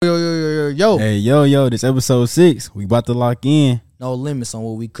yo. Hey, yo, this episode 6. We about to lock in. No limits on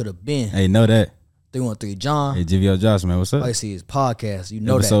what we could have been. Hey, know that. 313 John. Hey, JVL Josh, man, what's up? I see his podcast. You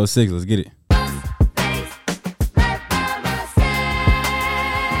know episode that. 6, let's get it.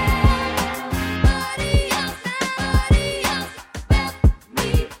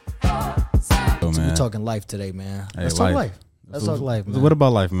 Oh, man. We're talking life today, man. Hey, Let's talk life. Let's talk life, man. What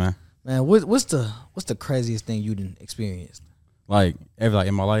about life, man? Man, what's the craziest thing you done experienced? Like,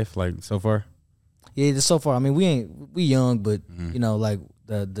 in my life, like, so far? Yeah, just so far. I mean, we young, but you know, like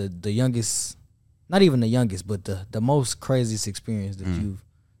the youngest, not even the youngest, but the most craziest experience that you've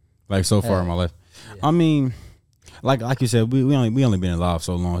Like, so far in my life. Yeah. I mean, like you said, we only been alive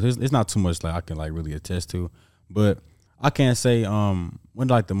so long. So it's not too much like I can like really attest to. But I can't say when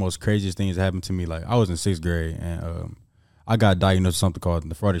like the most craziest things happened to me. Like, I was in 6th grade and I got diagnosed with something called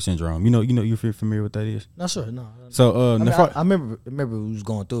nephrotic syndrome. You're familiar with that is? not sure. No. So I remember who was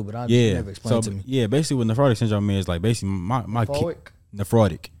going through it, but I never explained to me. Yeah, basically what nephrotic syndrome is, like basically my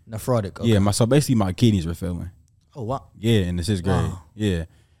nephrotic. Nephrotic. Okay. Yeah, so basically my kidneys were failing. Oh wow. Yeah, in the 6th grade. Wow. Yeah.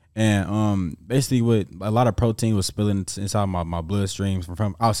 And basically what a lot of protein was spilling inside my bloodstreams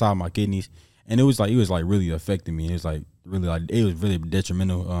from outside my kidneys. And it was really affecting me. It was really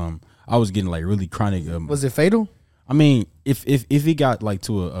detrimental. I was getting like really chronic. Was it fatal? I mean, if it got like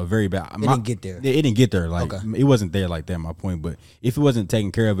to a very bad, It didn't get there. It didn't get there. Like, Okay. it wasn't there like that. My point, but if it wasn't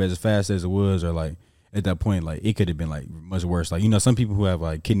taken care of as fast as it was, or like at that point, like it could have been like much worse. Like, some people who have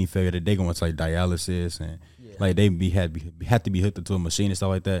like kidney failure, they go into like dialysis and like they had to be hooked into a machine and stuff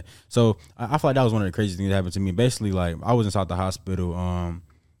like that. So I feel like that was one of the craziest things that happened to me. Basically, like I was inside the hospital.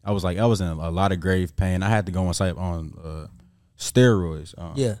 I was in a lot of grave pain. I had to go on site on steroids.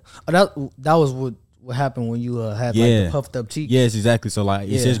 Yeah. That was what happened when you had like the puffed up cheeks. Yes, exactly. So like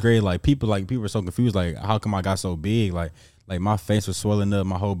in 6th grade, like people were so confused. Like, how come I got so big? Like my face was swelling up,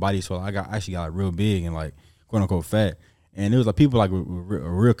 my whole body swelled. I actually got like real big and like quote unquote fat. And it was like people like were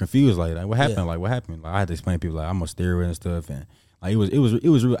real confused. Like what happened? Yeah. Like what happened? Like I had to explain to people like I'm on steroid and stuff. And like it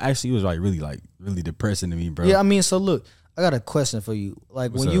was like really depressing to me, bro. Yeah, I mean, so look, I got a question for you.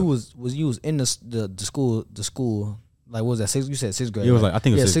 Like What's when up? you was in the school, like what was that? You said 6th grade. It was right? like I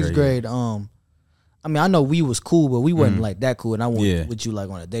think it was 6th grade. I mean, I know we was cool, but we wasn't like that cool, and I wasn't with you like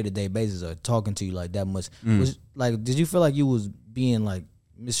on a day-to-day basis or talking to you like that much. Was like, did you feel like you was being like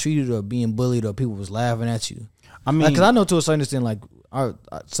mistreated or being bullied or people was laughing at you? I mean, Because I know to a certain extent, like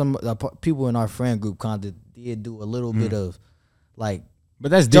some people in our friend group kind of did do a little bit of like. but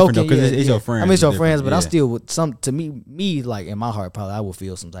that's different though, joking, because it's your friends. I mean, it's your different. friends, but I Yeah. still would to me like in my heart probably I would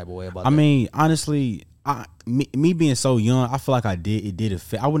feel some type of way about. I that. mean, honestly, me being so young, I feel like it did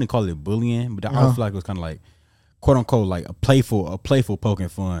affect. I wouldn't call it bullying, but I feel like it was kind of like quote unquote like a playful poking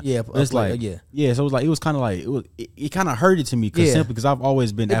fun. Yeah, But it's like yeah. So it was kind of like it kind of hurted to me simply because I've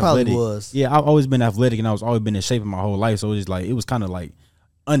always been It probably athletic. was. Yeah, I've always been athletic and I was always been in shape in my whole life. So it was kind of like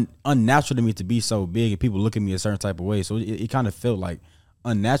unnatural to me to be so big and people look at me a certain type of way. So it kind of felt like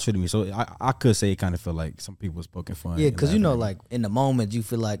unnatural to me. So I could say it kind of felt like some people was poking fun. Yeah, and because laughing at me. like in the moment you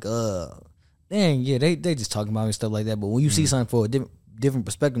feel like dang, yeah, they just talking about me and stuff like that. But when you see something for a different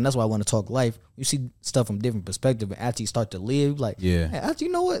perspective, and that's why I want to talk life. You see stuff from different perspective, and after you start to live, like Yeah. hey, actually,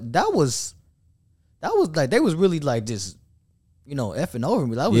 you know what? That was like they was really like just effing over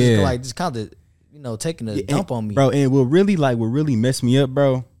me. That was just, like just kind of taking a dump on me, bro. And what really messed me up,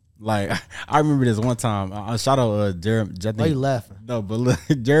 bro. Like I remember this one time. I shout out Jeremiah. Why you laughing? No, but look,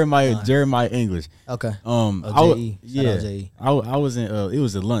 Jeremiah English. Okay. I Shout out J.E. was in. It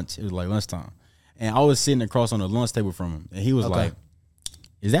was at lunch. It was like lunchtime, and I was sitting across on the lunch table from him, and he was like,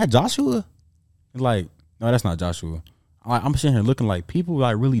 "Is that Joshua?" Like, no, that's not Joshua. I'm sitting here looking like people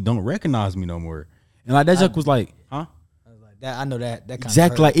like really don't recognize me no more, and like that joke was like, huh? I was like that. I know that kind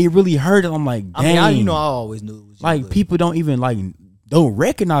Exactly. of Like it really hurt. I'm like, dang. I mean, I always knew it was you, Like but- people don't even like don't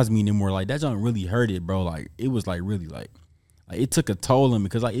recognize me anymore. Like that don't really hurt it, bro. Like it was like really like it took a toll on me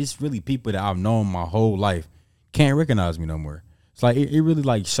because like it's really people that I've known my whole life can't recognize me no more. It's like it really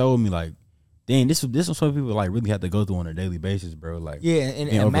like showed me like, dang, this was what people like really have to go through on a daily basis, bro. Like yeah, and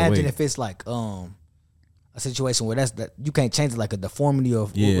being imagine overweight. if it's like a situation where that you can't change it, like a deformity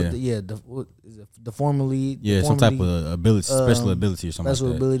of deformity, some type of ability, special ability or something. special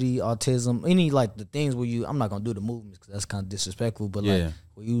like that. ability, autism, any like the things where I'm not gonna do the movements because that's kind of disrespectful, but like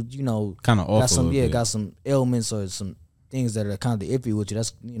where you Kinda off got a some little bit. got some ailments or some things that are kind of iffy with you.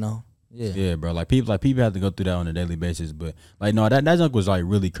 That's Yeah, bro. Like people have to go through that on a daily basis. But like no, that junk was like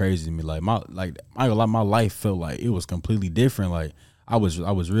really crazy to me. Like my life felt like it was completely different. Like I was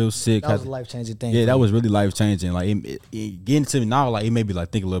real sick. That was a life changing thing. Yeah, that was really life changing. Like it getting to me now, like it made me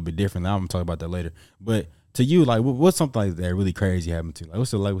like think a little bit differently. I'm gonna talk about that later. But to you, like, what's something like that really crazy happened to you? Like,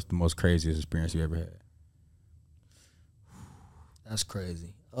 what's the most craziest experience you ever had? That's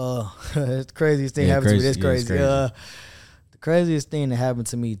crazy. It's the craziest thing happened to me. That's crazy. The craziest thing that happened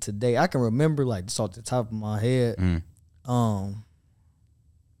to me today, I can remember like just off the top of my head. Let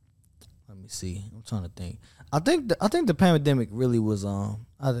me see. I'm trying to think. I think the pandemic really was. I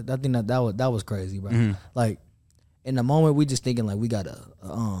think that was crazy, bro. Like in the moment, we just thinking like we got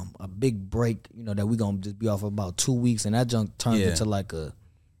a big break, you know, that we gonna just be off for about 2 weeks, and that junk turned into like the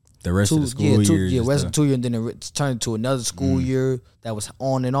rest of the school year. Yeah, rest of the 2 year, and then it turned into another school year that was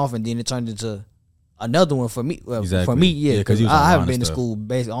on and off, and then it turned into another one for me. Exactly. For me, yeah, because I haven't been to stuff. school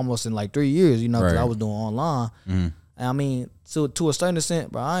basically almost in like 3 years, you know, because I was doing online. And I mean, so to a certain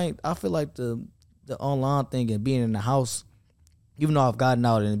extent, bro, I feel like the online thing and being in the house, even though I've gotten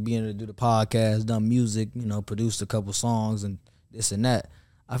out and being able to do the podcast, done music, you know, produced a couple songs and this and that,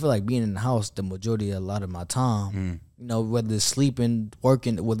 I feel like being in the house the majority of a lot of my time, you know, whether it's sleeping,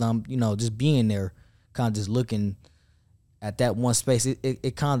 working, whether I'm, you know, just being there, kind of just looking at that one space,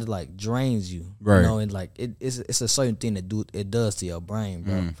 it kind of like drains you, right? You know, and like it's a certain thing that it does to your brain,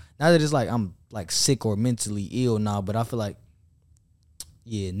 bro. Not that it's like I'm like sick or mentally ill now, but I feel like,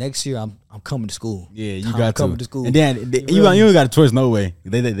 yeah, next year I'm coming to school. Yeah, you got coming to school. And then you ain't got a choice, no way.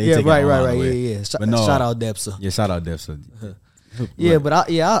 They yeah, take right, away. Shout out Depsa. Yeah, shout out Depsa. Yeah, but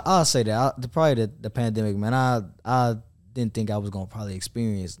I'll say that. Probably the pandemic, man. I didn't think I was gonna probably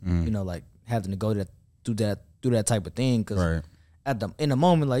experience, you know, like having to go through that type of thing. Cause in the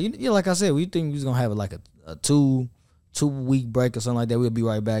moment, like like I said, we think we was gonna have like a 2 week break or something like that. We'll be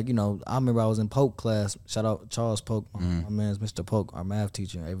right back. You know, I remember I was in Polk class. Shout out Charles Polk, my man's Mr. Polk, our math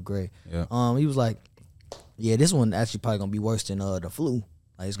teacher in 8th grade. Yeah. He was like, yeah, this one actually probably gonna be worse than the flu.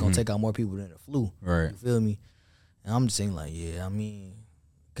 Like it's gonna take out more people than the flu. Right. You feel me? And I'm just saying, like, yeah, I mean,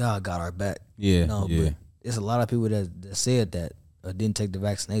 God got our back. Yeah, you know, but there's a lot of people that said that or didn't take the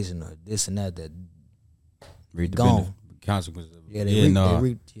vaccination or this and that gone. Consequences. Yeah, they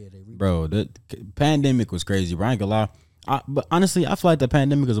bro, the pandemic was crazy. Bro, I ain't gonna lie. But honestly, I feel like the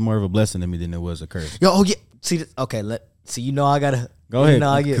pandemic was more of a blessing to me than it was a curse. Yo, oh yeah. See, okay, see, you know I gotta go ahead. You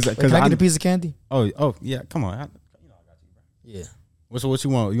know, can I get a piece of candy? Oh yeah, come on. I got you, bro. Yeah. What you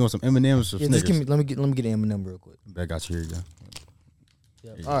want? You want some M&Ms or Snickers? Just let me get an M&M real quick. I got you. Here you go.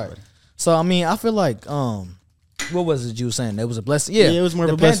 Yep. All right. Buddy. So I mean, I feel like what was it you were saying? It was a blessing. Yeah, it was more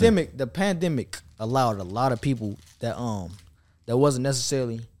of a blessing. The pandemic allowed a lot of people that wasn't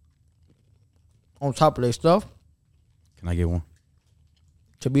necessarily on top of their stuff. Can I get one?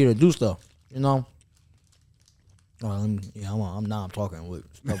 To be able to do stuff, you know. All right, I'm talking with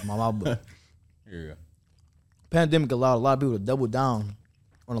stuff in my mouth, but here you go. Pandemic allowed a lot of people to double down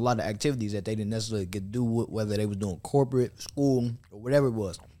on a lot of activities that they didn't necessarily get to do, whether they was doing corporate, school, or whatever it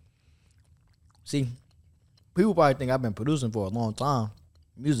was. See, people probably think I've been producing for a long time,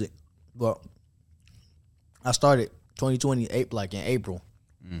 music, but I started 2020 like in April.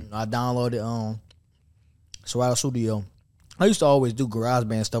 I downloaded Serato Studio. I used to always do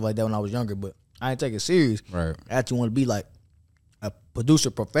GarageBand stuff like that when I was younger, but I didn't take it serious. Right. I actually want to be like a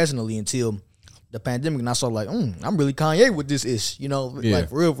producer professionally until the pandemic, and I saw like, I'm really Kanye with this ish, you know, like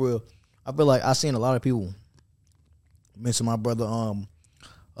for real. I feel like I seen a lot of people mention my brother,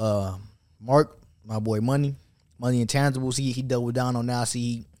 Mark, my boy Money Intangibles. He doubled down on that. I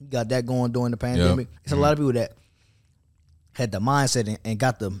see he got that going during the pandemic. It's a lot of people that had the mindset and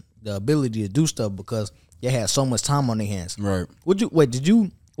got the ability to do stuff because they had so much time on their hands. Right. What did you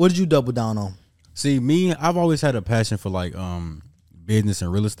double down on? See, me, I've always had a passion for like business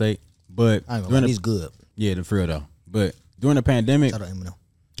and real estate. But he's good. Yeah, for real though. But during the pandemic, shout out Eminem.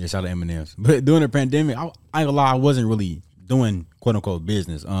 Yeah, shout out M&M's. But during the pandemic, I ain't gonna lie, I wasn't really doing quote unquote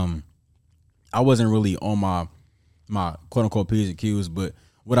business. I wasn't really on my quote unquote P's and Q's. But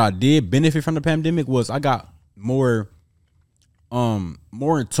what I did benefit from the pandemic was I got more in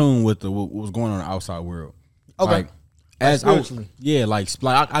tune with what was going on in the outside world. Okay. Like, as spiritually.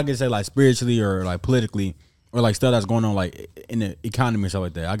 I could say like spiritually or like politically. Or like stuff that's going on like in the economy and stuff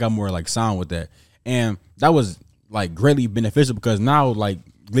like that. I got more like sound with that. And that was like greatly beneficial because now like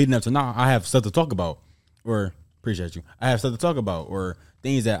leading up to now I have stuff to talk about. Or appreciate you. I have stuff to talk about or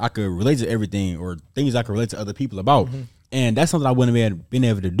things that I could relate to everything or things I could relate to other people about. And that's something I wouldn't have been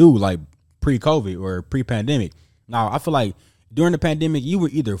able to do like pre-COVID or pre-pandemic. Now I feel like during the pandemic you were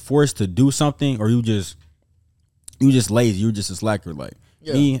either forced to do something or you just lazy. You were just a slacker. Like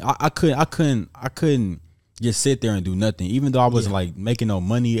me, I couldn't just sit there and do nothing. Even though I wasn't like making no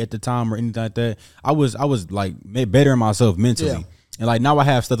money at the time or anything like that, I was like bettering myself mentally. And like now I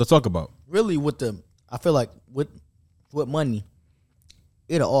have stuff to talk about. Really I feel like with money,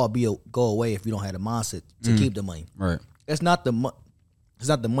 it'll all go away if you don't have the mindset to keep the money. Right. It's not the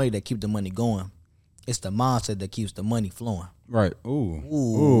money that keeps the money going. It's the mindset that keeps the money flowing. Right.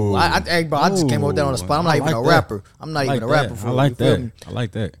 Ooh. Hey, bro, I just came up with that on the spot. I'm not even a rapper. I'm not even a rapper. I like that. I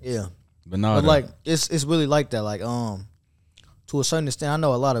like that. Yeah. But no, but like it's really like that. Like to a certain extent, I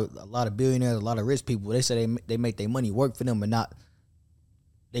know a lot of billionaires, a lot of rich people. They say they make their money work for them, but not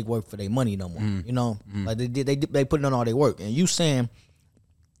they work for their money no more. You know, like they put in all their work. And you saying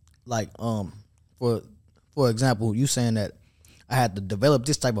like for example, you saying that I had to develop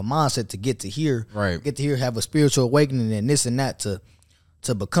this type of mindset to get to here, right? Get to here, have a spiritual awakening, and this and that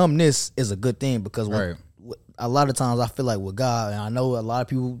to become this is a good thing because a lot of times I feel like with God, and I know a lot of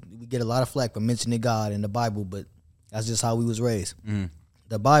people we get a lot of flack for mentioning God in the Bible, but that's just how we was raised.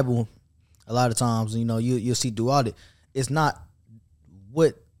 The Bible, a lot of times, you know, you'll see throughout it, it's not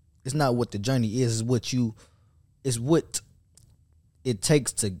what the journey is. It's what it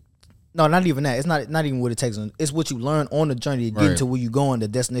takes to. No, not even that. It's not even what it takes. It's what you learn on the journey to get to where you're going, the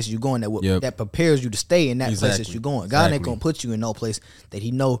destination you're going, that prepares you to stay in that place that you're going. God ain't gonna put you in no place that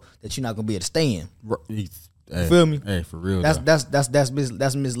He know that you're not gonna be able to stay in. Hey, feel me? Hey, for real.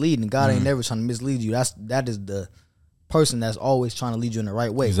 That's misleading. God ain't never trying to mislead you. That is the person that's always trying to lead you in the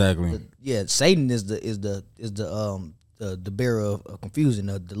right way. Exactly. Satan is the bearer of confusion,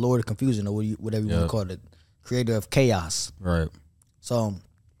 the Lord of confusion, or whatever you want to call it, creator of chaos. Right. So.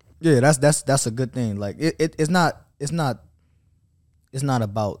 Yeah, that's a good thing. Like it's not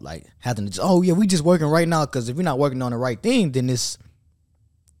about like having to just, we just working right now, because if you're not working on the right thing, then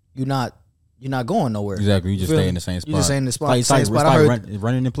you're not going nowhere. Exactly, you just stay in the same spot. You just stay in the spot. It's like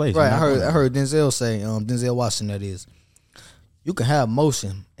running in place. Right, I heard Denzel say, Denzel Washington, that is, you can have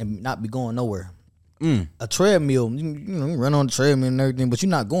motion and not be going nowhere. A treadmill, you run on the treadmill and everything, but you're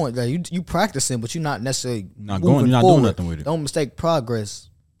not going. Like you practicing, but you're not necessarily going. You're not doing nothing with it. Don't mistake progress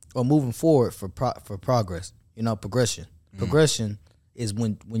or moving forward for progress. You know, progression. Progression is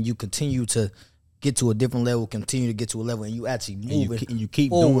when you continue to get to a different level, continue to get to a level, and you actually moving. And you keep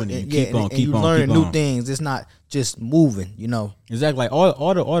forward, doing it. And you learn new things. It's not just moving. You know. Exactly. Like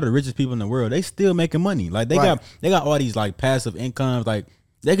all the richest people in the world, they still making money. Like they got all these like passive incomes. Like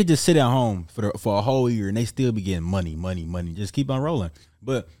they could just sit at home for a whole year and they still be getting money. Just keep on rolling.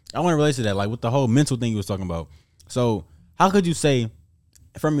 But I want to relate to that, like with the whole mental thing you was talking about. So how could you say?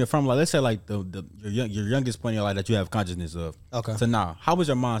 From like, let's say like your youngest point in your life that you have consciousness of. Okay. So now, how was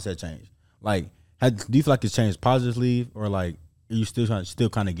your mindset changed? Like, do you feel like it's changed positively, or like are you still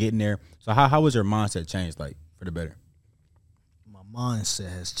kind of getting there? So how was your mindset changed, like for the better? My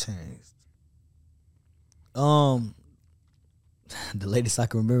mindset has changed. The latest I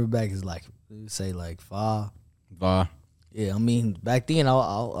can remember back is like say like 5. Yeah, I mean, back then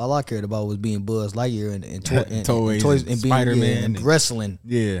all I cared about was being Buzz Lightyear and toys and Spider-Man and wrestling,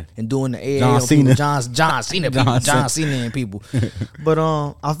 and doing the John Cena, John Cena and people. But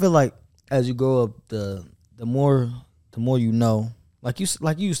I feel like as you grow up, the more you know, like you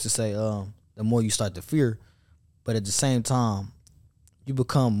used to say, the more you start to fear. But at the same time, you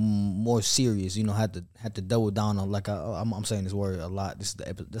become more serious. You know, have to double down on, like I'm saying this word a lot.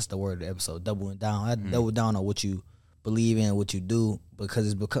 That's the word of the episode, doubling down. I had to double down on what you believe in, what you do,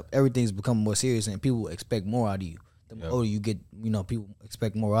 because everything's becoming more serious and people expect more out of you. The older you get, you know, people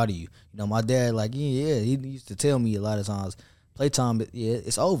expect more out of you. You know, my dad, like, he used to tell me a lot of times, playtime,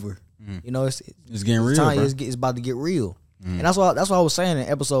 it's over. You know, it's getting real. It's about to get real. And that's why I was saying in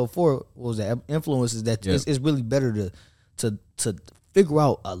episode 4, what was that? Influences, that it's really better to figure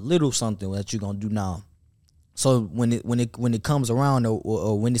out a little something that you're gonna do now. So when it comes around,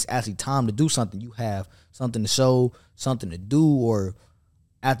 or when it's actually time to do something, you have something to show, something to do, or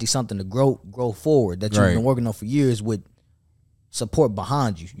actually something to grow forward that you've been working on for years with support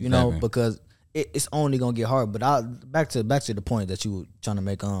behind you. You know, because it's only gonna get hard. But back to the point that you were trying to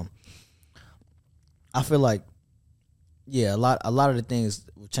make. I feel like, a lot of the things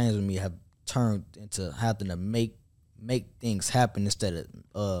that changed with me have turned into having to make things happen instead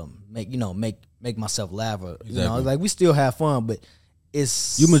of make myself laugh, or you know, like we still have fun, but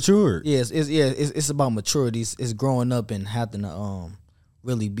you matured. It's about maturity. It's growing up and having to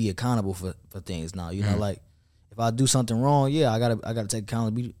really be accountable for things now. You know, like if I do something wrong, I gotta take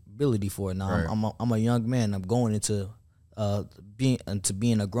accountability for it. Now I'm a young man. I'm going into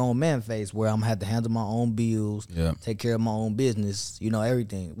being a grown man phase where I'm gonna have to handle my own bills, take care of my own business, you know,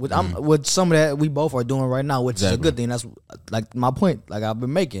 everything. With some of that we both are doing right now, which is a good thing. That's like my point, like I've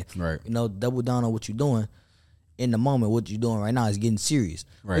been making. Right. You know, double down on what you're doing in the moment. What you're doing right now is getting serious.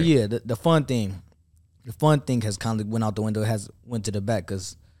 Right. But the fun thing has kind of went out the window, went to the back,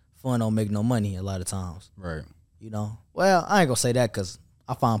 because fun don't make no money a lot of times. Right. You know, well, I ain't gonna say that, because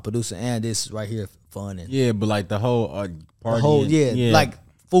I found producing and this right here fun and yeah, but like the whole party, like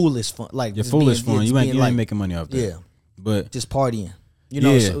foolish fun, like the foolish fun. You ain't making money off that. Yeah, but just partying. You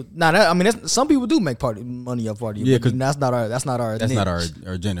know, so, some people do make money off partying. Yeah, because that's not our niche. Not our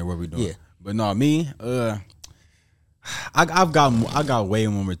agenda. What we doing? Yeah, but no, me, I got way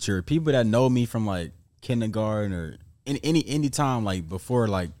more mature. People that know me from like kindergarten or any time like before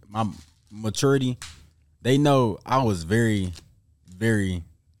like my maturity, they know I was very, very,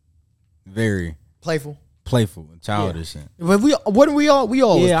 very playful and childish. Yeah. But we all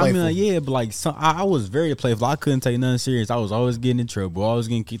yeah, playful. I mean, yeah, but like I was very playful. I couldn't take nothing serious. I was always getting in trouble, always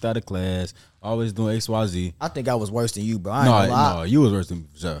getting kicked out of class, always doing XYZ. I think I was worse than you, bro. No, you was worse than me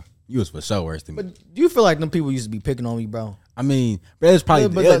for sure. You was for sure worse than me. But do you feel like them people used to be picking on me, bro? I mean, they was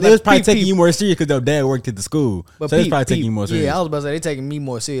probably taking you more serious because their dad worked at the school. But so they was probably taking you more serious. Yeah, I was about to say they taking me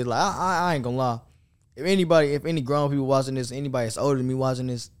more serious. Like I ain't gonna lie. If any grown people watching this, anybody that's older than me watching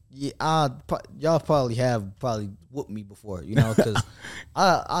this, yeah, y'all probably whooped me before, you know, because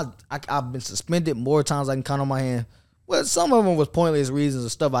I've been suspended more times I can count on my hand. Well, some of them was pointless reasons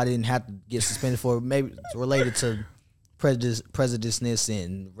of stuff I didn't have to get suspended for, maybe related to prejudiceness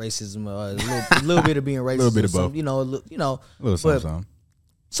and racism, a little bit of being racist, a little bit of both. You know, a little something.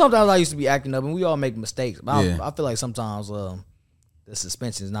 Sometimes I used to be acting up, and we all make mistakes. But I feel like sometimes the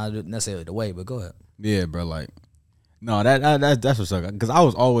suspension is not necessarily the way. But go ahead. Yeah, bro. Like, no, that's what's up. Because I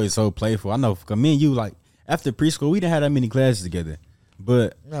was always so playful. I know, cause me and you, like after preschool, we didn't have that many classes together.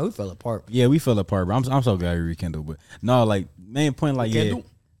 But yeah, we fell apart. Yeah, we fell apart. Bro. I'm so glad we rekindled. But no, like main point, like rekindle?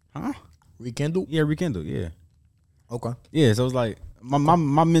 Rekindle. Yeah, rekindle. Yeah. Okay. Yeah, so it's like my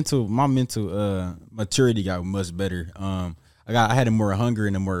mental maturity got much better. I had a more hunger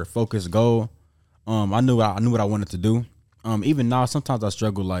and a more focused goal. I knew what I wanted to do. Even now, sometimes I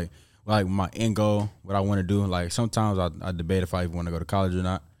struggle like my end goal, what I want to do. Like sometimes I debate if I even want to go to college or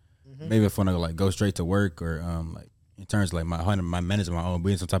not. Mm-hmm. Maybe if I want to like go straight to work or like in terms of like my managing my own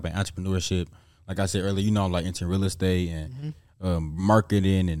business, some type of entrepreneurship. Like I said earlier, I'm like into real estate and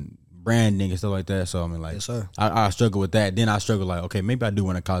marketing and branding and stuff like that. So I mean, like, yes, sir. I struggle with that. Then I struggle like, okay, maybe I do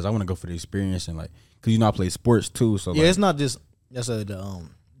want to college. I want to go for the experience and like, cause I play sports too. So yeah, like, it's not just the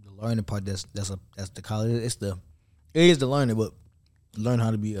learning part. That's the college. It is the learning, but learn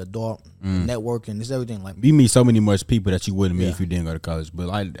how to be an adult, networking. It's everything. Like you meet so many much people that you wouldn't meet if you didn't go to college. But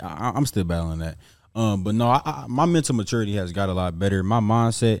I'm still battling that. But no, my mental maturity has got a lot better. My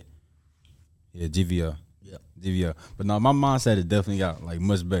mindset, GVO. DVO. But no, my mindset has definitely got like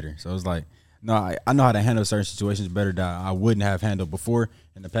much better. So it's like, no, I know how to handle certain situations better that I wouldn't have handled before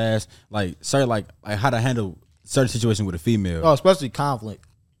in the past. Like certain like how to handle certain situations with a female. Oh, especially conflict.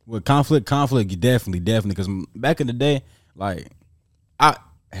 With conflict, you definitely. Because back in the day, like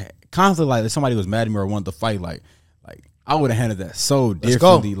conflict, like if somebody was mad at me or wanted to fight, like I would have handled that so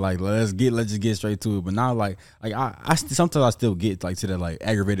differently. Like let's just get straight to it. But now, like I sometimes I still get like to that like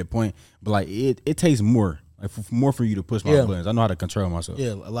aggravated point, but like it takes more. Like more for you to push my buttons. I know how to control myself.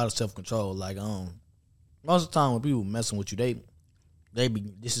 Yeah, a lot of self-control. Like most of the time when people messing with you, they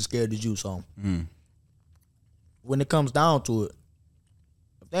be just as scared as you. So when it comes down to it,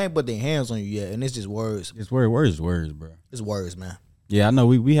 if they ain't put their hands on you yet, and it's just words. It's words, bro. It's words, man. Yeah, I know.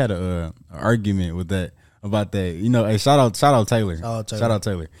 We had a argument with that about that. You know, hey, shout out Taylor. Shout out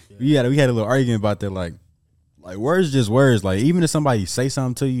Taylor. Yeah. We had a little argument about that. Like words, just words. Like even if somebody say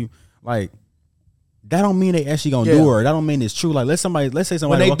something to you, like. That don't mean they actually gonna do it. That don't mean it's true. Like let's say somebody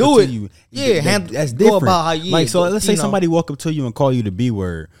when they walk do up it, to you. That's different. About how you like so, let's say somebody walk up to you and call you the B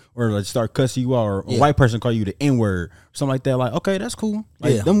word, or like start cussing you out, or a white person call you the N word, something like that. Like okay, that's cool.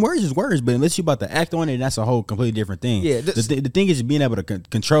 Like them words is words, but unless you about to act on it, that's a whole completely different thing. Yeah, the thing is being able to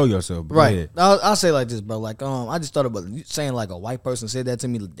control yourself. Right. I'll say like this, bro. Like I just thought about saying like a white person said that to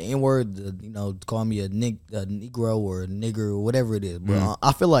me, the N word, call me a Negro or a nigger or whatever it is, bro.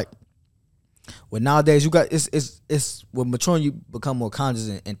 I feel like. Well, nowadays you got it's with maturing you become more conscious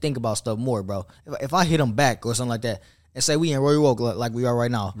and think about stuff more, bro. If I hit him back or something like that and say we in Royal Oak like we are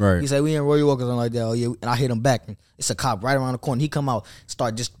right now, right? He say we in Royal Oak or something like that, oh yeah, and I hit him back and it's a cop right around the corner. He come out,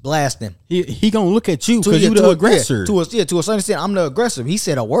 start just blasting. He gonna look at you because you the aggressor. To a certain extent, I'm the aggressor. He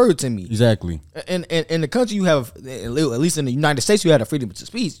said a word to me. Exactly. And in the country you have, at least in the United States, you have the freedom of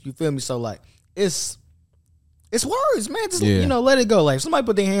speech. You feel me? So like it's words, man. Just let it go. Like if somebody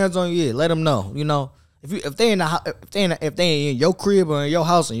put their hands on you, let them know. If they in your crib or in your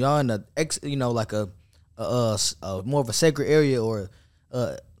house and y'all in the like a more of a sacred area or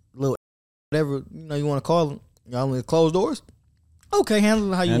little whatever you want to call them, y'all in closed doors. Okay,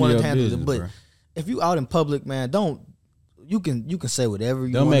 handle it how you want to handle it. But bro, if you out in public, man, you can say whatever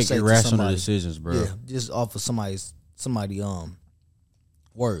you want to say. Don't make irrational decisions, bro. Yeah, just off of somebody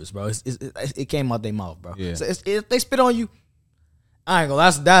words, bro. It came out their mouth, bro. Yeah. So if they spit on you, I ain't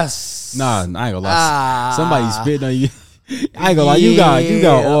gonna. That's nah. I ain't gonna lie. Somebody spitting on you. I ain't gonna lie. You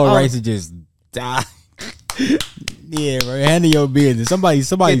got all rights to just die. Yeah, bro. Handle your business. Somebody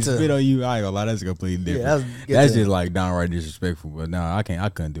spit on you. I ain't gonna lie. That's completely different. That's just like downright disrespectful. But no, I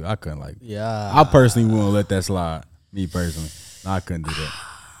couldn't like. Yeah. I personally wouldn't let that slide. Me personally, no, I couldn't do that.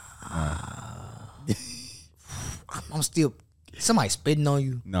 I'm still somebody spitting on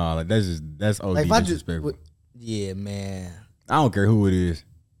you. No, like that's OD like disrespectful. Yeah, man. I don't care who it is.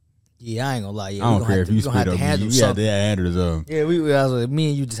 Yeah, I ain't gonna lie. Yeah, I don't care if you spit on me. You have to handle something. Yeah, me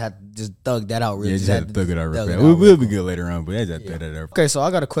and you just had to just thug that out. Really. Yeah, just had to thug it out real fast. We'll be good later on, but that's just thug that out. Okay, so I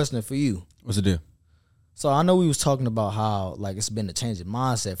got a question for you. What's the deal? So I know we was talking about how like it's been a change in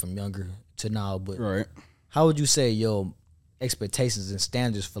mindset from younger to now, but right. How would you say your expectations and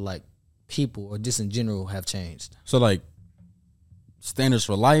standards for like people or just in general have changed? So like standards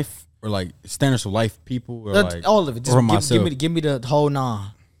for life or like standards for life people or like all of it. Just give me the whole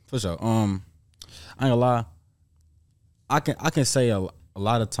nine. For sure. I ain't gonna lie. I can say a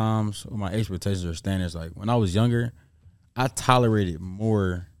lot of times with my expectations or standards, like when I was younger, I tolerated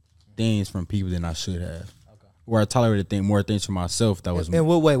more things from people than I should have. Okay. Where I tolerated more things for myself that was. In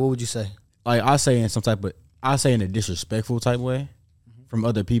what way? What would you say? Like I say in a disrespectful type way from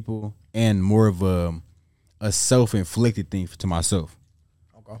other people, and more of a self-inflicted thing to myself.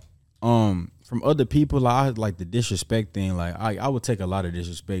 Okay. From other people, like the disrespect thing. Like I would take a lot of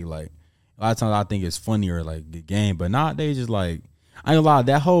disrespect. Like a lot of times I think it's funny or like the game, but nowadays just like I ain't gonna lie.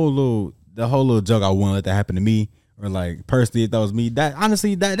 That whole little joke, I wouldn't let that happen to me. Or like personally, if that was me, that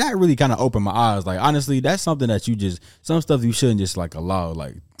honestly that really kind of opened my eyes. Like honestly, that's something that some stuff you shouldn't just like allow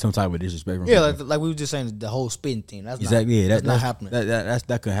like some type of disrespect. From people. like we were just saying the whole spitting thing. That's exactly that's not happening.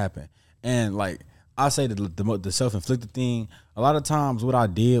 That could happen. And like I say the self-inflicted thing. A lot of times, what I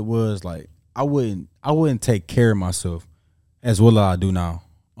did was like I wouldn't take care of myself as well as I do now.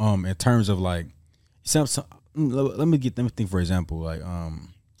 In terms of like let me think for example, like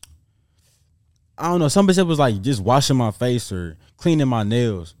I don't know, some bitch was like just washing my face or cleaning my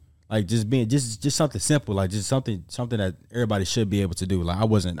nails, like just being just something simple, like just something that everybody should be able to do. Like I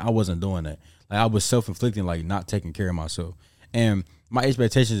wasn't doing that. Like I was self-inflicting, like not taking care of myself. And my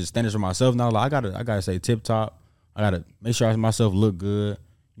expectations and standards for myself now, like I gotta say tip top. I gotta make sure myself look good.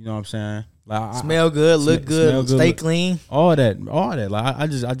 You know what I'm saying? Like smell good, look good, stay clean. All that. Like I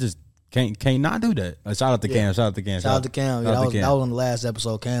just can't not do that. Like, shout out to Cam. Shout out to Cam. Yeah, that was on the last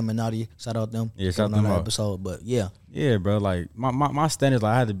episode. Cam and Nadia. Shout out them. Yeah, shout out them on that episode. But yeah. Yeah, bro. Like my standards,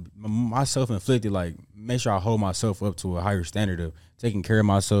 like I had to my self-inflicted, like make sure I hold myself up to a higher standard of taking care of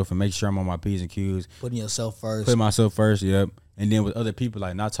myself and make sure I'm on my P's and Q's. Putting yourself first. Putting myself first, yep. And then with other people,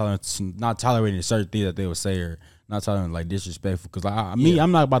 like not tolerating certain things that they would say or not tolerating like disrespectful. Because like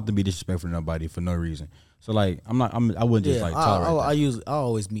I'm not about to be disrespectful to nobody for no reason. So like I wouldn't just like tolerate. I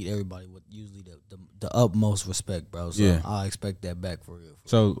always meet everybody with usually the utmost respect, bro. So yeah. I expect that back for real.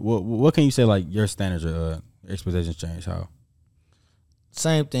 So what can you say like your standards or expectations change? How?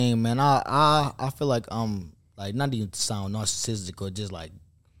 Same thing, man. I feel like I'm like not even to sound narcissistic or just like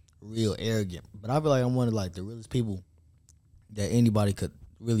real arrogant, but I feel like I'm one of like the realest people that anybody could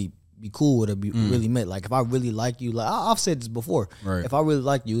really be cool with or be really met. Like if I really like you, like I've said this before. Right. If I really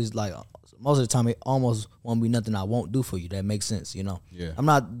like you, it's like most of the time it almost won't be nothing I won't do for you. That makes sense, you know. Yeah. I'm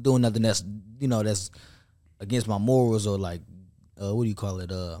not doing nothing that's that's against my morals or like what do you call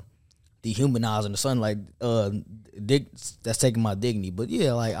it? Dehumanizing or something like that's taking my dignity. But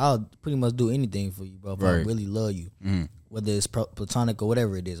yeah, like I'll pretty much do anything for you, bro. If I really love you, whether it's platonic or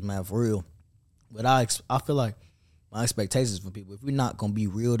whatever it is, man, for real. But I feel like my expectations for people, if you're not gonna be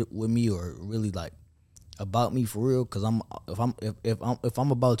real with me or really like about me for real, because if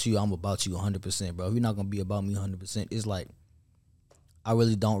I'm about you, I'm about you 100%, bro. If you're not gonna be about me 100%, it's like I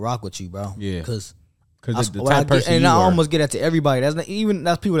really don't rock with you, bro. Yeah, because the type of person and you I are. almost get that to everybody. That's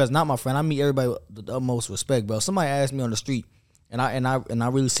people that's not my friend. I meet everybody with the utmost respect, bro. Somebody asked me on the street, and I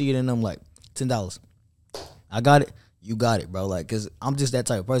really see it in them, like $10. I got it. You got it, bro. Like, cause I'm just that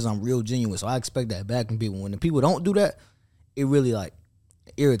type of person. I'm real genuine, so I expect that back from people. When the people don't do that, it really like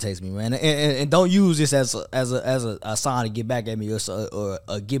irritates me, man. And don't use this as a sign to get back at me or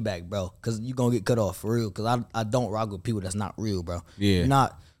a get back, bro. Cause you gonna get cut off for real. Cause I don't rock with people that's not real, bro. Yeah, you're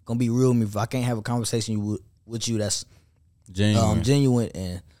not gonna be real with me if I can't have a conversation with you that's genuine,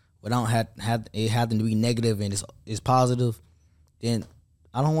 and without have it having to be negative and it's positive, then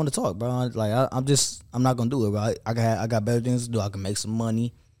I don't want to talk, bro. Like I'm not gonna do it, bro. I got better things to do. I can make some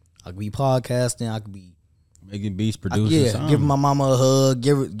money. I could be podcasting. I could be Making beats, producing, giving my mama a hug,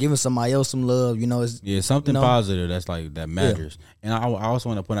 giving somebody else some love. You know, it's something positive that's like that matters. And I also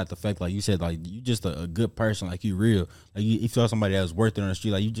want to point out the fact, like you said, like you just a good person, like you real, like you saw somebody that was worth it on the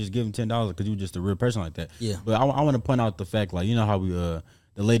street, like you just give them $10 because you just a real person like that. Yeah. But I want to point out the fact, like you know how we the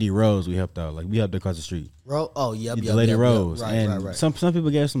Lady Rose we helped out, like we helped her across the street. The Lady Rose, right, and right. Some people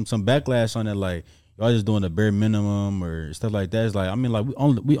gave some backlash on that, like. Y'all just doing the bare minimum or stuff like that. It's like, I mean, like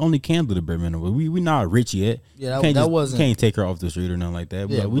we only can do the bare minimum. We not rich yet. Yeah, we can't take her off the street or nothing like that.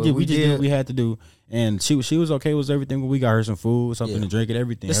 Yeah, we just did what we had to do, and she was okay with everything. We got her some food, something to drink, and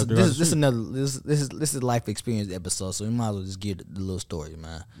everything. This is life experience episode, so we might as well just give the little story,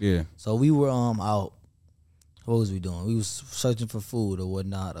 man. Yeah. So we were out. What was we doing? We was searching for food or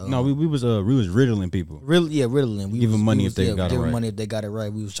whatnot. No, we was riddling people. Riddling. We give them money if they got it right. Money if they got it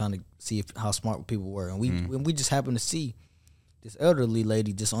right. We was trying to see how smart people were, and we just happened to see this elderly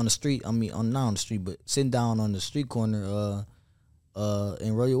lady just on the street. I mean, not on the street, but sitting down on the street corner,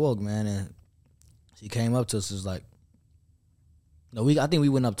 in Royal Oak, man, and she came up to us. Was like, no, I think we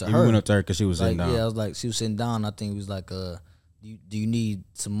went up to her. We went up to her because she was like, sitting down. Yeah, I was like, she was sitting down. I think it was like, do you need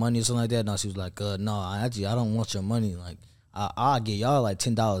some money or something like that? No, she was like, no, I don't want your money. Like, I'll get y'all like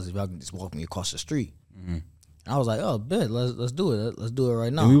 $10 if y'all can just walk me across the street. Mm-hmm. I was like, oh, bet, let's do it. Let's do it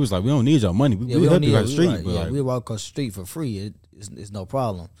right now. And we was like, we don't need your money. We help you across the street. Right, but we walk across the street for free. It's no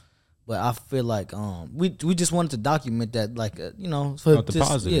problem. But I feel like we just wanted to document that, like for not the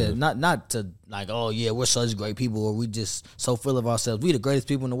positive. not to like, oh yeah, we're such great people, or we just so full of ourselves. We the greatest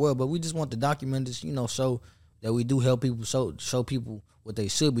people in the world, but we just want to document this, show that we do help people, show people what they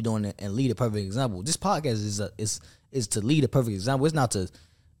should be doing and lead a perfect example. This podcast is to lead a perfect example. It's not to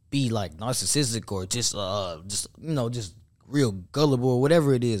be like narcissistic or just real gullible or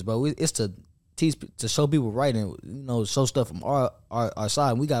whatever it is, but it's to teach, to show people right and show stuff from our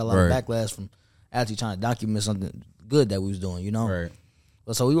side. And we got a lot of backlash from actually trying to document something good that we was doing, Right.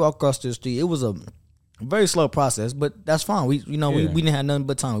 But so we walked across the street. It was a very slow process, but that's fine. We didn't have nothing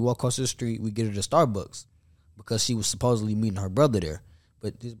but time. We walked across the street. We get her to Starbucks because she was supposedly meeting her brother there,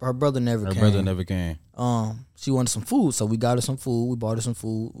 but her brother never came. She wanted some food, so we got her some food. We bought her some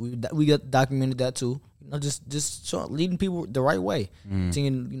food. We got documented that too. Just leading people the right way.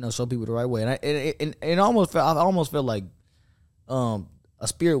 Show people the right way. And I almost felt like a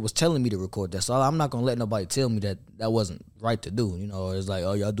spirit was telling me to record that. So I'm not gonna let nobody tell me that wasn't right to do. It's like,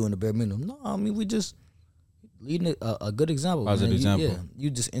 oh, y'all doing the bare minimum. No, I mean, we just leading a good example. Positive example. You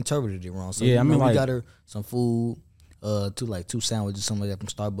just interpreted it wrong. So we got her some food, two sandwiches, something like that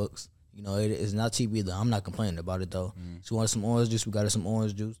from Starbucks. It's not cheap either. I'm not complaining about it though. She wanted some orange juice. We got her some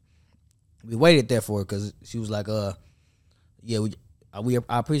orange juice. We waited there for her because she was like, I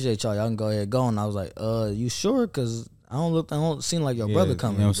appreciate y'all. Y'all can go ahead and go. And I was like, you sure? Because I don't seem like your brother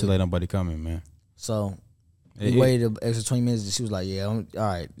coming. You don't see like nobody coming, man. So we waited an extra 20 minutes. And she was like, yeah, all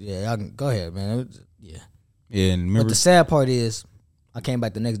right. Yeah, y'all can go ahead, man. Yeah. Yeah, and remember, but the sad part is, I came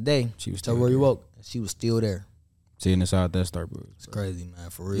back the next day. She was still where you woke. She was still there, sitting inside that Starbucks. It's crazy, man.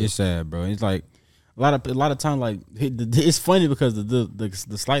 For real, it's sad, bro. It's like a lot of time. Like it's funny because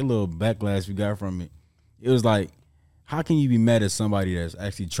the slight little backlash we got from it. It was like, how can you be mad at somebody that's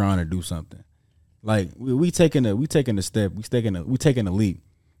actually trying to do something? Like we taking a step, we taking a leap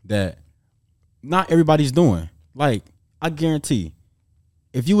that not everybody's doing. Like I guarantee.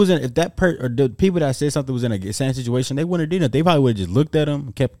 If you was in, if that or the people that said something was in a same situation, they wouldn't have done it. They probably would have just looked at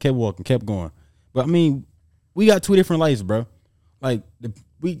them, kept walking, kept going. But I mean, we got two different lives, bro. Like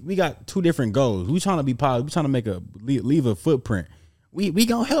we got two different goals. We trying to be positive. We trying to leave a footprint. We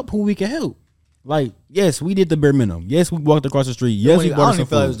gonna help who we can help. Like, yes, we did the bare minimum. Yes, we walked across the street. Yes, we bought some food. I don't even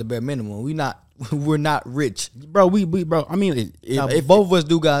feel like it was the bare minimum. We're not rich, bro. Bro. I mean, if both of us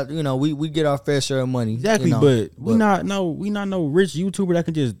do got, we get our fair share of money. Exactly, but we not no rich YouTuber that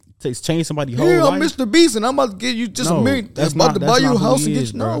can just change somebody's whole life. I'm Mr. Beast, and I'm about to give you just $1 million. That's about to buy you a house and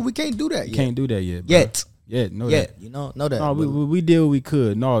get you. No, we can't do that yet. Can't do that yet. Bro. Yet. Know that. Know that. No, we did what we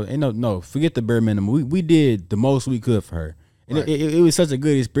could. No. Forget the bare minimum. We did the most we could for her. And right. it was such a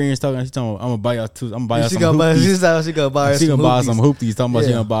good experience talking. She's talking, I'm gonna buy y'all two. I'm gonna buy y'all some hoopties. She gonna buy some hoopties. Talking about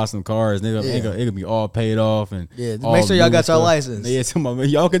she gonna buy some cars. And it gonna be all paid off and make sure y'all got your license. Yeah,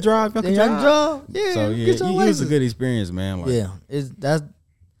 y'all can drive. Y'all can drive. Yeah. So it was a good experience, man. Like,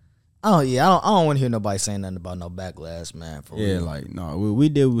 I don't want to hear nobody saying nothing about no backlash, man. For real. Like no, we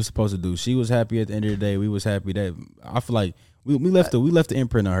did what we were supposed to do. She was happy at the end of the day. We was happy that I feel like we left the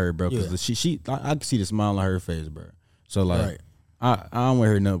imprint on her, bro. Because I can see the smile on her face, bro. So like, I don't want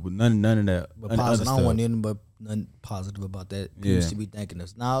to hear none of that. But positive, I don't want anything but nothing positive about that. People should be thanking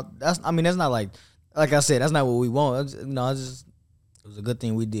us. Now that's not like I said, that's not what we want. It was a good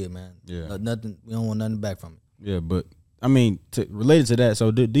thing we did, man. Yeah. Nothing. We don't want nothing back from it. Yeah, but I mean, related to that,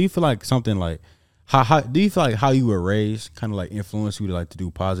 so do you feel like something like how do you feel like how you were raised kind of like influenced you to like to do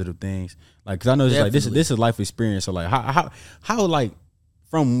positive things? Like, because I know it's like this is life experience. So like how like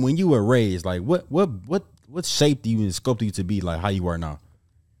from when you were raised, like what shaped you and sculpted you to be like how you are now?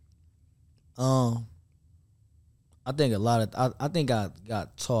 I think I think I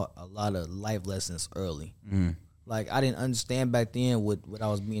got taught a lot of life lessons early. Mm. Like I didn't understand back then what I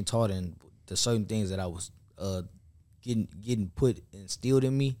was being taught and the certain things that I was getting instilled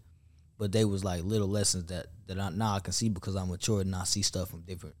in me, but they was like little lessons that now I can see because I'm mature and I see stuff from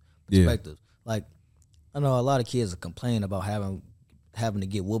different perspectives. Yeah. Like I know a lot of kids are complaining about having to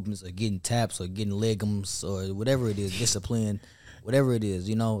get whoopings or getting taps or getting legums or whatever it is, discipline, whatever it is,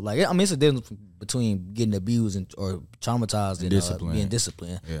 you know. Like I mean, it's a difference between getting abused or traumatized and being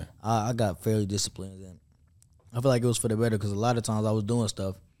disciplined. Yeah, I got fairly disciplined, and I feel like it was for the better because a lot of times I was doing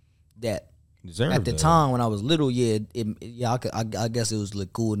stuff that. At the time when I was little, I guess it was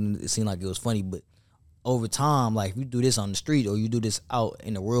like cool and it seemed like it was funny. But over time, like if you do this on the street or you do this out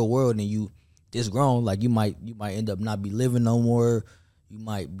in the real world and you this grown, like you might end up not be living no more. You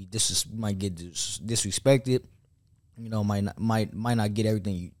might be might get disrespected. You know, might not get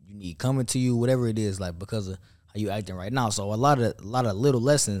everything you need coming to you, whatever it is, like because of how you acting right now. So a lot of little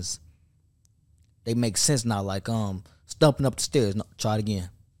lessons, they make sense now. Like stumping up the stairs, no, try it again.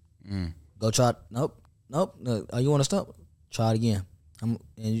 Go try. Nope. You want to stop? Try it again. And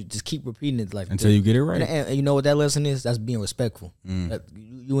you just keep repeating it like until you get it right. And you know what that lesson is? That's being respectful. That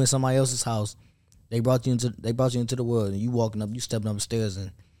you in somebody else's house, they brought you into the world, and you walking up, you stepping up the stairs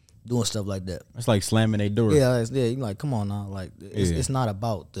and doing stuff like that. It's like slamming a door. Yeah. You're like, come on now. Like it's not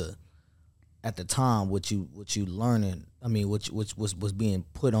about at the time what you learning. I mean, what was being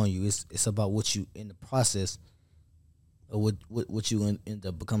put on you. It's about what you in the process. Or what you end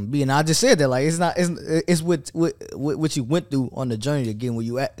up becoming. And I just said that like it's what you went through on the journey to getting where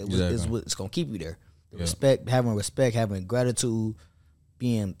you at is what's gonna keep you there. Respect, having gratitude,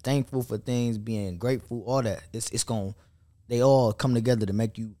 being thankful for things, being grateful, all that. They all come together to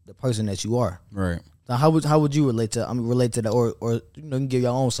make you the person that you are. Right. So how would you relate to that or you can give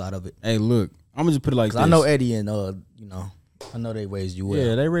your own side of it? Hey, look, I'm gonna just put it like this. I know Eddie and I know they raised you well.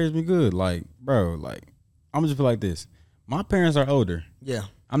 Yeah, they raised me good. Like, bro, like I'm gonna just put it like this. My parents are older. Yeah.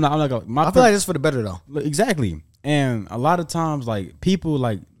 I'm not gonna. I feel like it's for the better though. Exactly. And a lot of times, like people,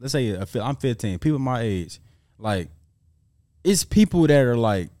 like let's say I'm 15. People my age, like it's people that are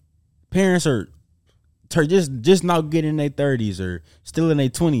like parents are just now getting in their 30s or still in their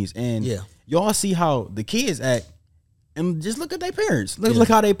 20s, and y'all see how the kids act. And just look at their parents. Look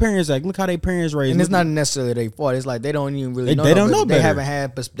how their parents act. Look how their parents raised. And it's not necessarily their fault. It's like they don't even really know. They don't know better. They haven't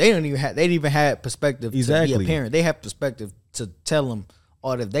had. They didn't even have perspective to be a parent. They have perspective to tell them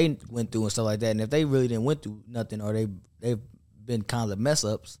all that they went through and stuff like that. And if they really didn't went through nothing or they've been kind of mess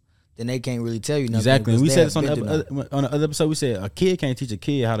ups, then they can't really tell you nothing. Exactly. We said this on the other episode. We said a kid can't teach a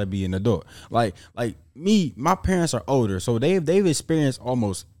kid how to be an adult. Like me, my parents are older, so they've experienced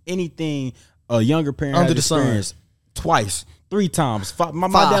almost anything a younger parent under has the experienced. Twice, 3 times. My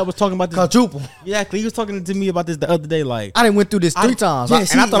dad was talking about this. Quadruple. Exactly. He was talking to me about this the other day. Like I done went through this 3 times,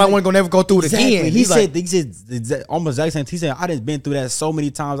 and I thought I wasn't gonna never go through it again. He said almost exact same. He said I done been through that so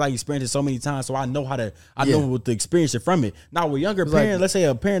many times. I experienced it so many times, so I know know what to experience it from it. Now with younger parents, let's say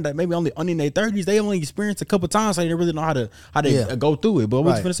a parent that maybe only in their 30s, they only experienced a couple times, so they really know how to go through it. But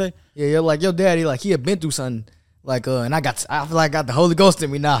what you gonna say? Yeah, you're like your daddy, like he had been through something. Like and I feel like I got the Holy Ghost in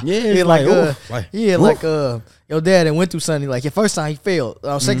me now. Your dad and went through something. Like the first time he failed,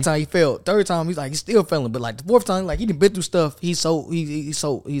 second time he failed, third time he's like he's still failing, but like the fourth time, like he done been through stuff. He's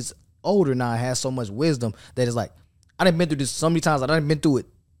older now, has so much wisdom that it's like I done been through this so many times. I done been through it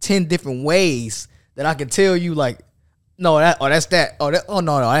 10 different ways that I can tell you like no that's that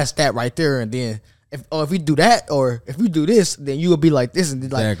that's that right there, and then. If we do that, or if we do this, then you will be like this,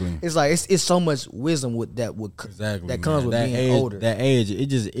 and like it's like it's so much wisdom with that comes with being older. That age,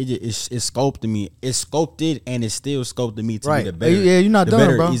 it sculpted me. It's sculpted and it's still sculpted me to be the better. Yeah, you're not done,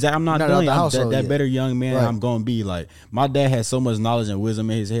 better, bro. I'm not done. That better young man I'm gonna be. Like my dad has so much knowledge and wisdom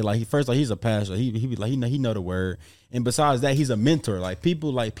in his head. Like he's a pastor. He be like he know the word. And besides that, he's a mentor. Like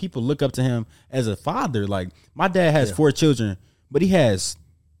people look up to him as a father. Like my dad has 4 children, but he has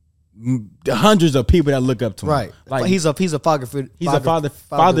hundreds of people that look up to him. Right. Like he's a father figure. He's a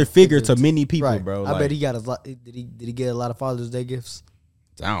father figure to many people, bro. I bet he got a lot. Did he get a lot of Father's Day gifts?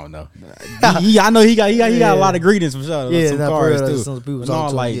 I don't know. I know he got a lot of greetings from sure. Yeah, some cars too. Some people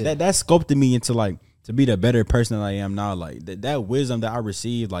that sculpted me into like to be the better person that I am now, like that wisdom that I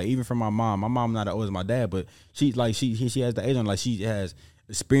received, like even from my mom not as old as my dad, but she has the age on, like she has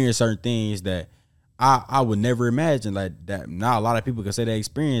experienced certain things that I would never imagine, like that. Not a lot of people can say they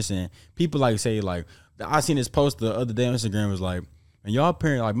experience, and people like say like I seen this post the other day on Instagram was like, and y'all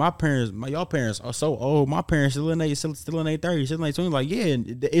parents, like y'all parents are so old. My parents still in their 30s, still in their 20s. Like, yeah,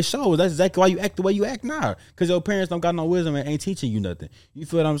 it shows. That's exactly why you act the way you act now, because your parents don't got no wisdom and ain't teaching you nothing. You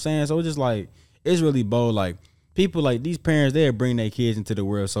feel what I'm saying? So it's just like, it's really bold. Like people like these parents, they bring their kids into the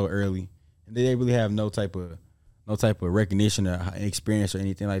world so early, and they really have no type of recognition or experience or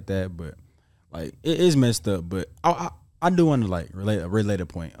anything like that. But like it is messed up. But I do want to like relate a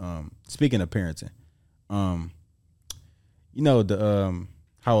point. Speaking of parenting, you know the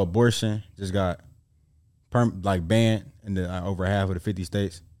how abortion just got banned in the over half of the 50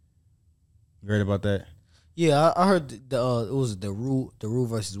 states. You heard about that? Yeah, I heard it was the Roe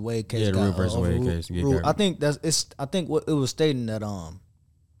versus Wade case. Yeah, the Roe versus Wade case. Yeah, I think I think what it was stating that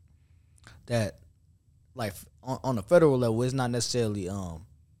that like on a federal level, it's not necessarily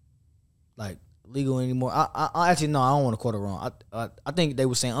like legal anymore. I actually no, I don't want to quote it wrong. I think they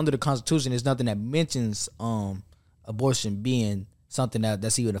were saying under the Constitution, there's nothing that mentions abortion being something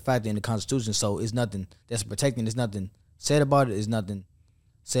that's even a factor in the Constitution. So it's nothing that's protecting. There's nothing said about it. There's nothing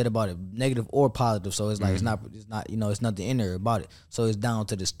said about it, negative or positive. So it's like it's not it's nothing in there about it. So it's down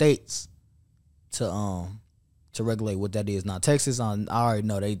to the states to regulate what that is. Now Texas, I already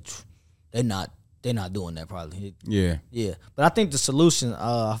know they're not doing that probably. Yeah. But I think the solution,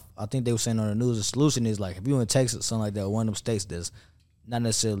 I think they were saying on the news, the solution is like if you're in Texas, something like that, one of them states that's not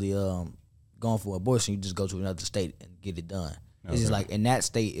necessarily going for abortion, you just go to another state and get it done. Okay. It's just like in that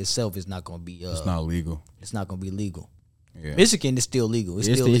state itself, it's not going to be. It's not legal. It's not going to be legal. Yeah. Michigan is still legal. It's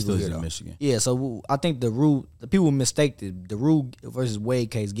still legal here, in Michigan. Yeah, so I think the people mistake the Roe versus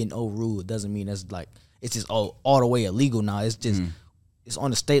Wade case getting overruled doesn't mean that's like it's just all the way illegal now. It's just it's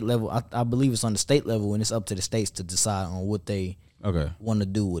on the state level. I believe it's on the state level, and it's up to the states to decide on what they want to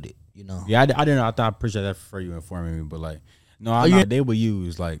do with it. You know? Yeah, I didn't know. I appreciate that for you informing me, but like, no, I know they would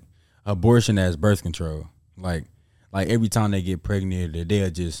use like abortion as birth control. Like every time they get pregnant, they'll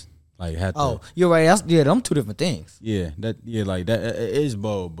just like have to. Oh, you're right. Them two different things. Yeah, like that it is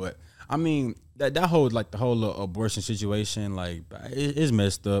bold, but I mean that whole like the whole abortion situation, like it's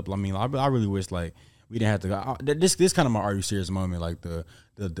messed up. I mean, I really wish like we didn't have to go. This kind of my Are You Serious moment, like the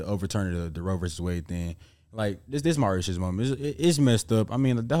overturning of the Roe versus Wade thing. Like this my Are You Serious moment. It's messed up. I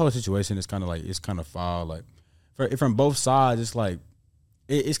mean, the whole situation is kind of like it's kind of foul. Like from both sides, it's like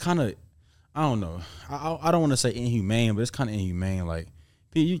it's kind of I don't know. I don't want to say inhumane, but it's kind of inhumane. Like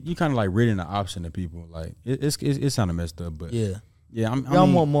you kind of like ridding the option to people. Like it's kind of messed up. But yeah. Y'all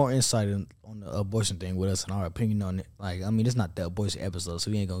want more insight on the abortion thing with us and our opinion on it. Like, I mean, it's not the abortion episode,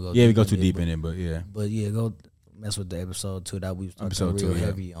 so we ain't gonna go. Yeah, we go too deep in it, but yeah. But yeah, go mess with the episode 2 that we started real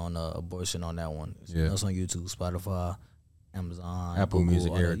heavy on abortion on that one. It's on YouTube, Spotify, Amazon, Apple Google,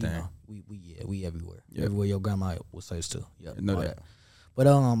 Music, everything. We everywhere. Yep. Everywhere your grandma will search too. Yeah, know that. But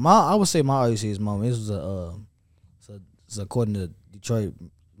I would say my earliest moment. This was according to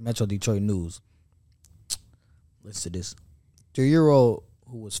Metro Detroit News. Listen to this. 3-year-old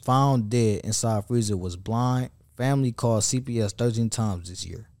who was found dead inside a freezer was blind. Family called CPS 13 times this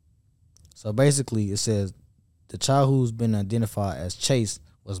year. So basically, it says the child who's been identified as Chase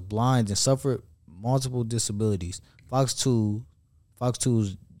was blind and suffered multiple disabilities. Fox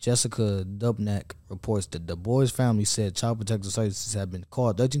 2's Jessica Dubnak reports that the boy's family said Child Protective Services have been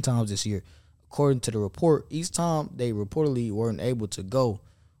called 13 times this year. According to the report, each time they reportedly weren't able to go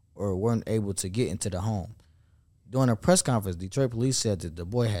or weren't able to get into the home. During a press conference, Detroit police said that the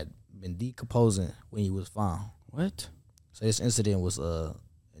boy had been decomposing when he was found. What? So this incident was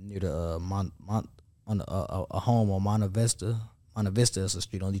near the a home on Monta Vista. Monta Vista is a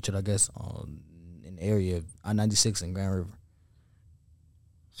street on Detroit, I guess, in the area of I-96 and Grand River.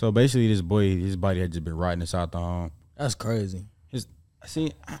 So basically, this boy, his body had just been rotting inside the home. That's crazy. I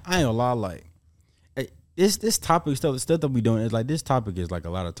ain't gonna lie, like this topic stuff that we doing is like this topic is like a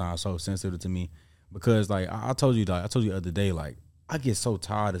lot of times so sensitive to me. Because like I told you the other day, like I get so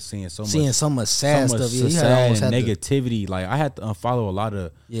tired of seeing so much sad stuff, sad and negativity. Like I had to unfollow a lot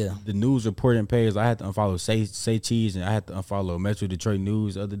of the news reporting pages. I had to unfollow Say Cheese, and I had to unfollow Metro Detroit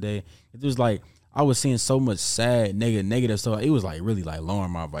News the other day. It was like I was seeing so much sad, negative stuff. It was like really like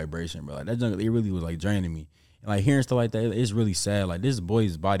lowering my vibration, bro. Like that junk, it really was like draining me. And like hearing stuff like that, it's really sad. Like this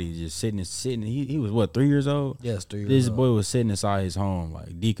boy's body is just sitting. He was what, 3 years old? Yes, 3 years old. This boy was sitting inside his home,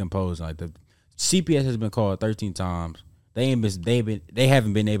 like decomposing. Like the CPS has been called 13 times. They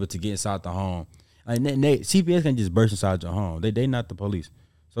haven't been able to get inside the home. Like CPS can just burst inside your home. They not the police.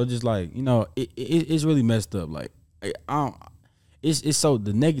 So just like, you know, it's really messed up. Like I don't. It's so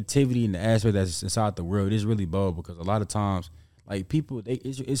the negativity and the aspect that's inside the world is really bold because a lot of times like people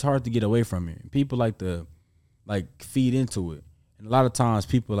it's hard to get away from it. People like to like feed into it, and a lot of times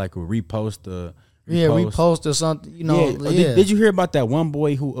people like will repost repost or something. You know, Did you hear about that one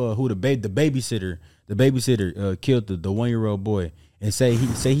boy who the babysitter killed the 1-year-old boy and say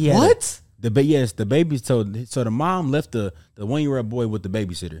he had what? The baby. So the mom left the 1-year-old boy with the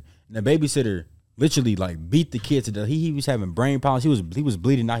babysitter, and the babysitter literally like beat the kid to death. He was having brain problems. He was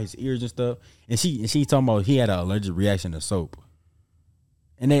bleeding out his ears and stuff. And she talking about he had an allergic reaction to soap.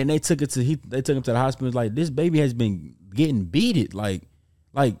 And they took him to the hospital. Like, this baby has been getting beaten. Like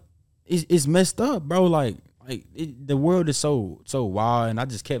it's messed up, bro. The world is so wild. And I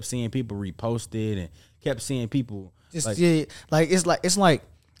just kept seeing people repost it and kept seeing people it's like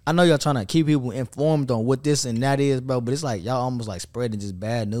I know y'all trying to keep people informed on what this and that is, bro, but it's like y'all almost like spreading just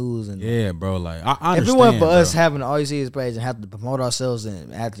bad news. And yeah, bro, like I understand. If it wasn't for us having the RUCS page and have to promote ourselves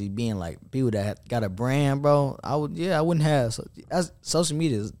and actually being like people that got a brand, bro, I wouldn't have. So, social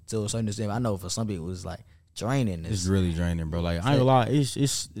media to a certain extent, I know for some people it's like draining. It's really draining, bro. Like I ain't gonna lie,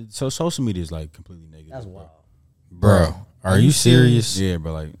 it's so social media is like completely negative. That's wild, bro. Are you serious? Yeah,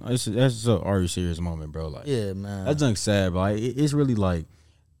 bro. Like that's a are you serious moment, bro. Like yeah, man. That's junk sad, bro. Like it's really like.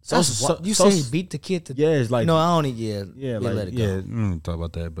 You say he beat the kid to it's like no, I don't let it go. Talk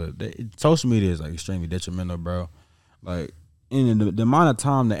about that, but social media is like extremely detrimental, bro. Like in the amount of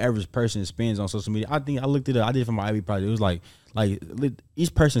time the average person spends on social media, I think I looked it up. I did it for my IB project. It was like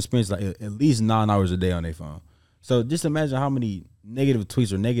each person spends like at least 9 hours a day on their phone. So just imagine how many negative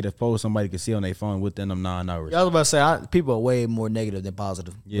tweets or negative posts somebody could see on their phone within them 9 hours. I was about to say people are way more negative than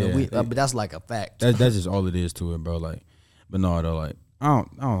positive. Yeah, but that's like a fact. That's just all it is to it, bro. Like, but no, though, like. I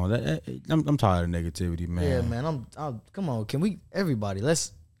don't know. I'm tired of negativity, man. Yeah, man. Come on. Can we? Everybody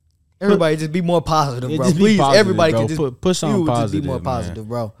just be more positive, bro. Just Please, positive, everybody bro. can just push on positive. Just be more positive,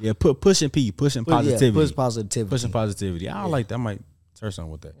 bro. Yeah, pushing positivity. Yeah, push positivity. Pushing positivity. I don't like that. I might start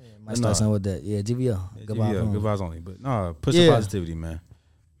something with that. Yeah, might start something with that. Yeah, GVO. Good vibes only. But no, pushing positivity, man.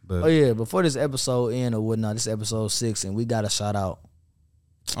 But before this episode end or whatnot, this episode 6, and we got a shout out.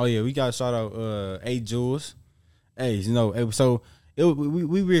 Oh yeah, we got a shout out. A Jules. Hey, you know, so.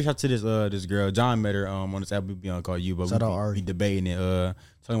 We reached out to this girl. John met her on this app we be on called You, but we debating it,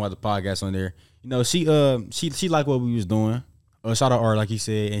 talking about the podcast on there. You know, she liked what we was doing. Shout out R, like he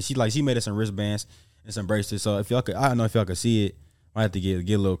said, and she made us some wristbands and some bracelets. So if y'all could, I don't know if y'all could see it. Might have to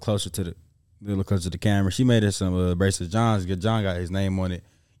get a little closer to the camera. She made us some bracelets. John got his name on it.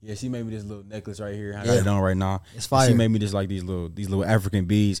 Yeah, she made me this little necklace right here. I got it on right now. It's fire. She made me this like these little African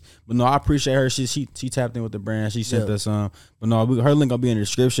beads. But no, I appreciate her. She tapped in with the brand. She sent us some. But no, her link will be in the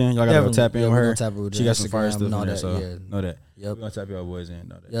description. Y'all gotta go tap in with her. She got some fire stuff in there. So know that. Yep. We're gonna tap y'all boys in.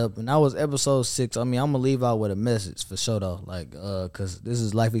 Know that. Yep. And that was episode 6. I mean, I'm gonna leave out with a message for sure though. Like, cause this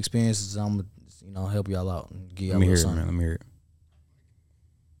is life experiences. I'm gonna help y'all out and give y'all Let me hear it, man. Let me hear it.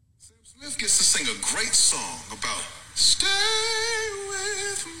 Sam Smith gets to sing a great song about stay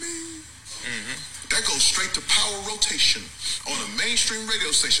with me. That goes straight to power rotation on a mainstream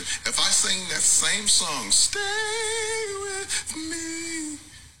radio station. If I sing that same song, stay with me,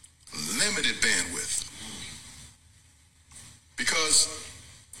 limited bandwidth. Because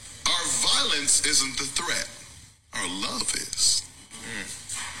our violence isn't the threat, our love is.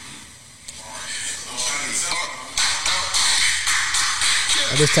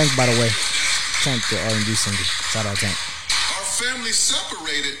 This Tank, by the way. Tank, the R&B singer. Shout out Tank. Our family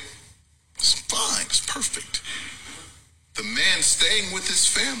separated. It's fine. It's perfect. The man staying with his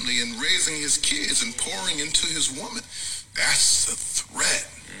family and raising his kids and pouring into his woman, that's a threat.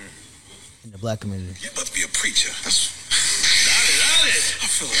 In the black community. You're about to be a preacher. That's... Got it. I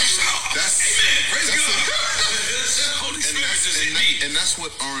feel like that's... Amen. Praise God. Holy Spirit. And that's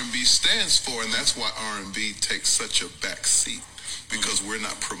what R&B stands for, and that's why R&B takes such a back seat, because we're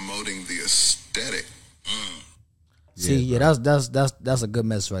not promoting the aesthetic. See, that's a good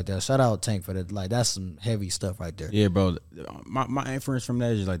message right there. Shout out Tank for that. Like, that's some heavy stuff right there. Yeah, bro. My inference from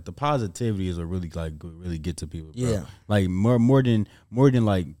that is like the positivity is what really get to people, bro. Yeah. Like more than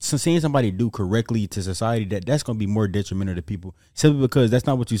like seeing somebody do correctly to society, that's gonna be more detrimental to people simply because that's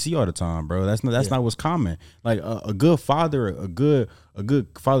not what you see all the time, bro. That's not what's common. Like a good father, a good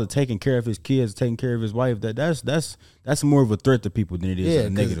father taking care of his kids, taking care of his wife. That's more of a threat to people than it is a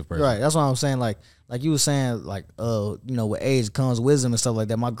negative person. Right. That's what I'm saying. Like you were saying, like with age comes wisdom and stuff like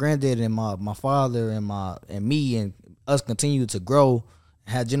that. My granddad and my father and me and us continue to grow,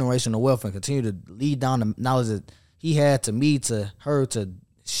 have generational wealth, and continue to lead down the knowledge that he had to me, to her, to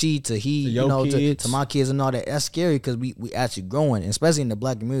she to he, to your kids. to my kids and all that. That's scary because we actually growing, and especially in the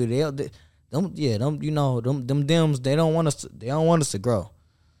black community. Them Dems, they don't want us to grow.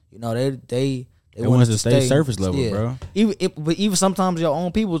 You know, they want us to stay surface level, bro. But even sometimes your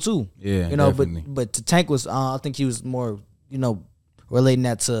own people too. Yeah, you know. definitely. But to Tank was, I think he was more, relating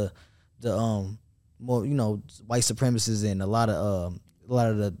that to the more white supremacists and a lot of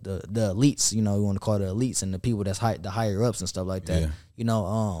the elites. You want to call it the elites and the people that's the higher ups and stuff like that. Yeah.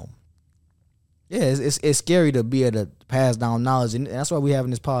 It's scary to be able to pass down knowledge, and that's why we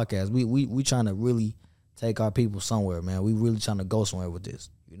having this podcast. We trying to really take our people somewhere, man. We really trying to go somewhere with this.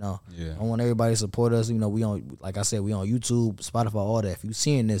 Yeah. I want everybody to support us. We on, like I said, we on YouTube, Spotify, all that. If you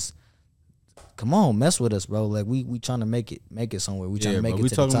seeing this, come on, mess with us, bro. Like we trying to make it somewhere. We trying to make it. We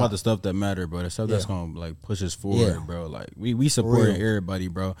to talking the top. about the stuff that matter, bro. The stuff that's gonna like push us forward, bro. Like we supporting everybody,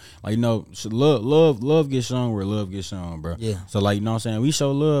 bro. Like love gets shown where love gets shown, bro. Yeah. So like, what I'm saying, we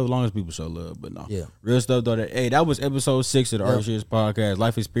show love as long as people show love, but no. Yeah. Real stuff though. That was episode 6 of the Artists Podcast,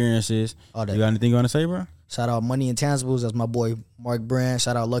 Life Experiences. All that. You got anything you want to say, bro? Shout out Money Intangibles. That's my boy Mark Brand.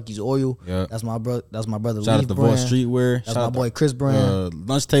 Shout out Lucky's Oil. Yeah. That's my brother. Shout Leaf out to Brand. Voice Streetwear. That's my boy Chris Brand.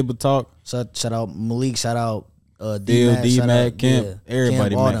 Lunch Table Talk. Shout out Malik. Shout out D-Mac, Kemp,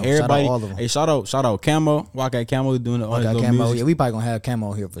 everybody, Camp, man. Everybody. All of them. Hey, shout out Camo. Walk at Camo doing all his little Camo. music. Yeah, we probably gonna have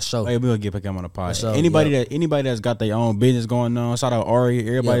Camo here for sure. Hey, we gonna get Camo on the pod. sure, Anybody that's got their own business going on. Shout out Ari.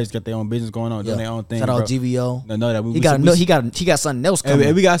 Everybody that's got their own business going on, doing their own thing. Shout out bro. GVO. Know that he got something else coming.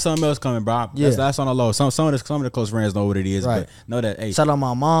 Hey, we got something else coming, bro. Yeah. That's on the low. Some of the close friends know what it is, Right. but know that. Hey, Shout out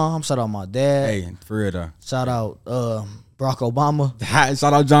my mom. Shout out my dad. hey, for real though. Shout out Barack Obama.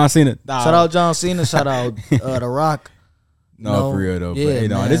 Shout out John Cena. Shout out John Cena. Shout out The Rock. No, for real though. Yeah, but hey,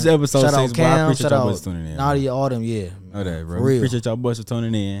 no, man. this is episode shout 6, out bro. I Cam, appreciate shout y'all out boys tuning in. Nadia Autumn, yeah. Know that, bro. For We real. appreciate y'all boys for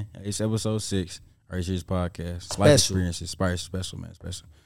tuning in. It's episode 6, Artists Podcast. Life Special. Experiences, special, man, special.